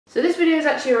So this video is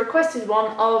actually a requested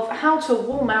one of how to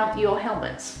wall mount your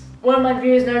helmets. One of my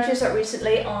viewers noticed that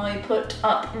recently I put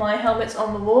up my helmets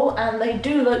on the wall and they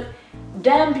do look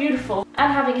damn beautiful.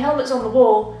 And having helmets on the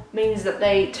wall means that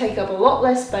they take up a lot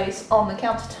less space on the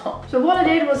countertop. So what I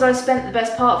did was I spent the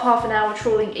best part of half an hour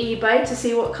trawling eBay to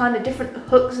see what kind of different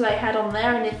hooks they had on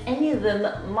there and if any of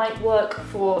them might work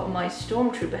for my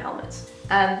Stormtrooper helmets.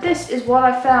 And this is what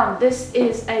I found. This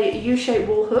is a U-shaped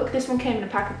wall hook. This one came in a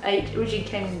pack of 8. It originally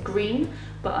came in green,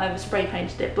 but I've spray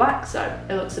painted it black, so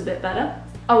it looks a bit better.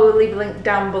 I will leave a link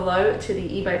down below to the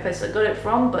eBay place I got it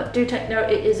from, but do take note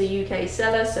it is a UK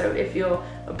seller, so if you're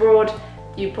abroad,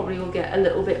 you probably will get a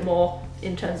little bit more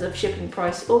in terms of shipping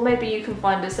price, or maybe you can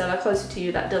find a seller closer to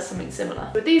you that does something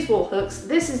similar. With these wall hooks,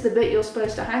 this is the bit you're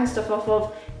supposed to hang stuff off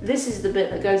of, this is the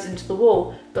bit that goes into the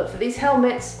wall, but for these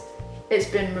helmets, it's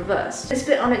been reversed. This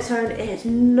bit on its own is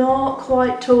not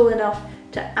quite tall enough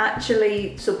to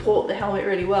actually support the helmet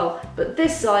really well, but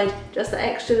this side, just the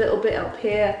extra little bit up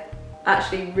here,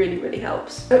 actually really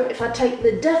helps. So if I take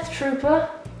the Death Trooper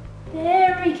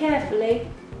very carefully,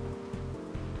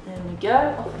 there we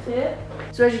go, off of here.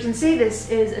 So as you can see, this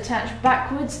is attached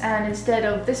backwards, and instead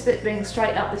of this bit being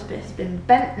straight up, this bit has been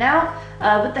bent now,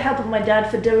 with the help of my dad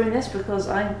for doing this, because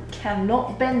I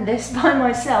cannot bend this by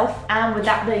myself, and with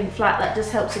that being flat, that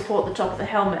just helps support the top of the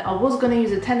helmet. I was going to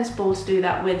use a tennis ball to do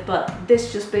that with, but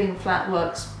this just being flat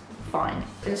works fine.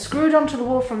 It's screwed onto the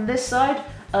wall from this side.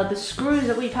 The screws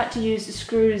that we've had to use are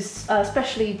screws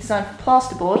specially designed for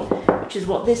plasterboard, which is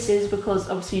what this is, because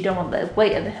obviously you don't want the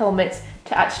weight of the helmets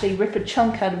to actually rip a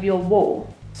chunk out of your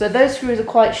wall. So those screws are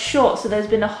quite short, so there's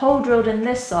been a hole drilled in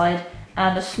this side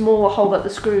and a smaller hole that the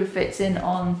screw fits in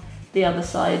on the other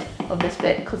side of this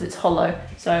bit because it's hollow.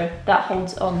 So that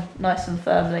holds on nice and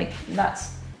firmly. And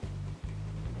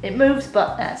it moves,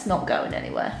 but that's not going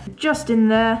anywhere. Just in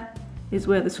there is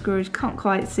where the screw is. Can't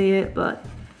quite see it, but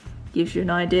gives you an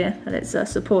idea, and it's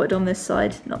supported on this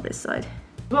side, not this side.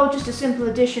 Well, just a simple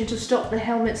addition to stop the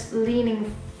helmets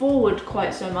leaning forward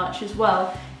quite so much as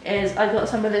well is I got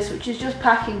some of this, which is just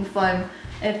packing foam.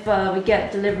 If we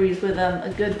get deliveries with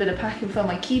a good bit of packing foam,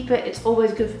 I keep it. It's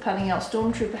always good for padding out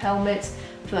Stormtrooper helmets,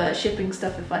 for shipping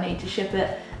stuff if I need to ship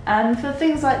it, and for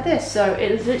things like this. So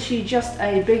it is literally just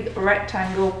a big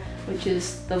rectangle, which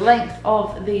is the length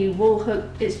of the wall hook.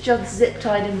 It's just zip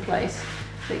tied in place.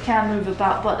 It can move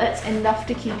about, but that's enough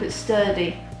to keep it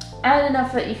sturdy, and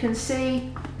enough that you can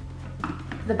see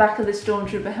the back of the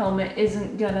Stormtrooper helmet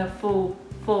isn't gonna fall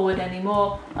forward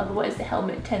anymore, otherwise the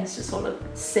helmet tends to sort of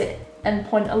sit and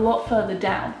point a lot further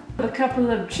down. With a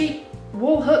couple of cheap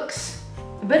wall hooks,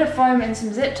 a bit of foam and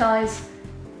some zip ties,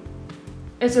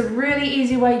 it's a really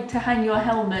easy way to hang your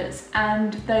helmets,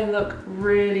 and they look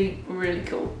really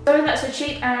cool. So that's a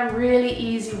cheap and really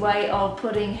easy way of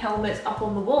putting helmets up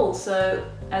on the wall. So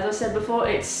as I said before,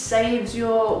 it saves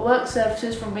your work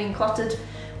surfaces from being cluttered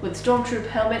with Stormtrooper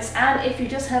helmets, and if you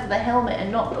just have the helmet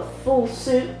and not the full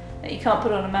suit that you can't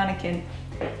put on a mannequin,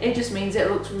 it just means it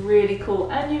looks really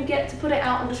cool and you get to put it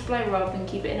out on display rather than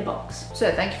keep it in a box.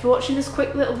 So thank you for watching this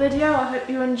quick little video. I hope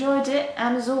you enjoyed it,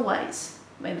 and as always,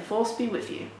 may the Force be with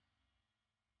you.